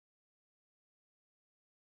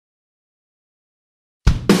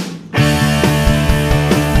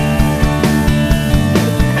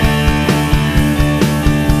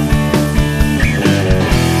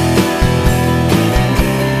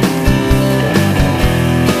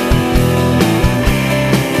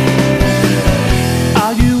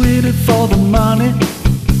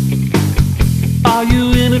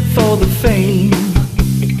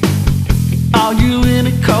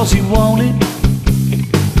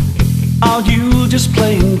Are you just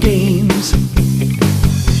playing games?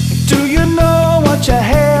 Do you know what you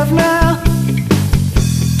have now?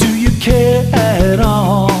 Do you care at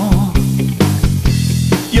all?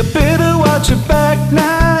 You better watch your back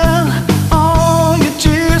now, or you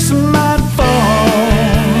just might fall.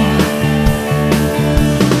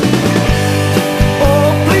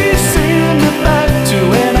 Oh, please send me back to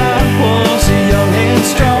when I was young and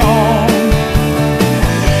strong.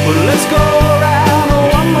 Well, let's go around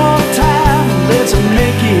one more time. Let's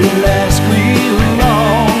make it last real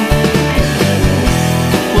long.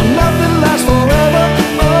 Well, nothing lasts forever.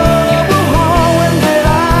 Oh, when did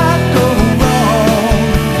I go wrong?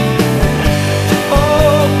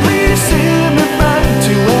 Oh, please send me back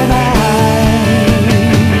to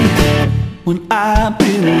when I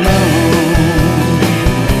belong.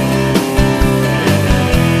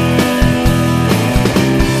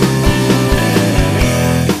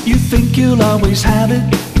 You think you'll always have it?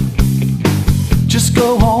 Just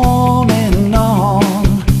go on and on.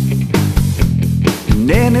 And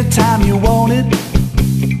anytime you want it,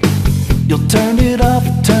 you'll turn it up,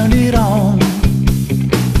 turn it on.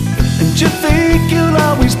 And you think you'll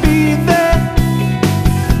always be there,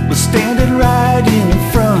 but standing right in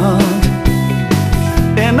front.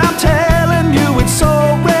 And I'm telling you, it's so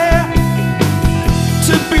rare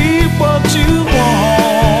to be what you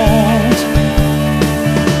want.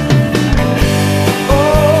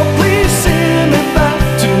 Oh, please send me back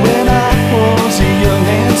to when I was young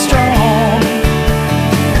and strong.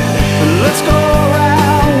 Let's go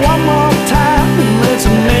around one more time and let's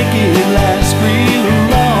make it last real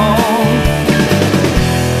long.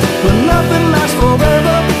 But nothing lasts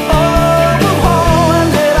forever. Oh, when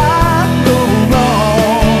did I go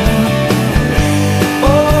wrong?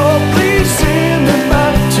 Oh, please send me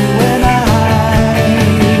back to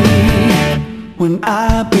when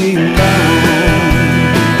I belong.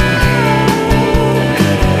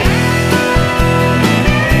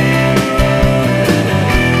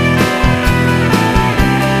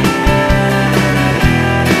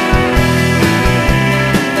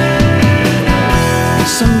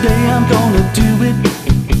 Someday I'm gonna do it,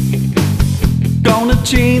 gonna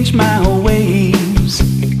change my ways.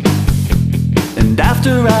 And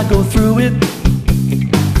after I go through it,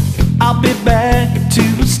 I'll be back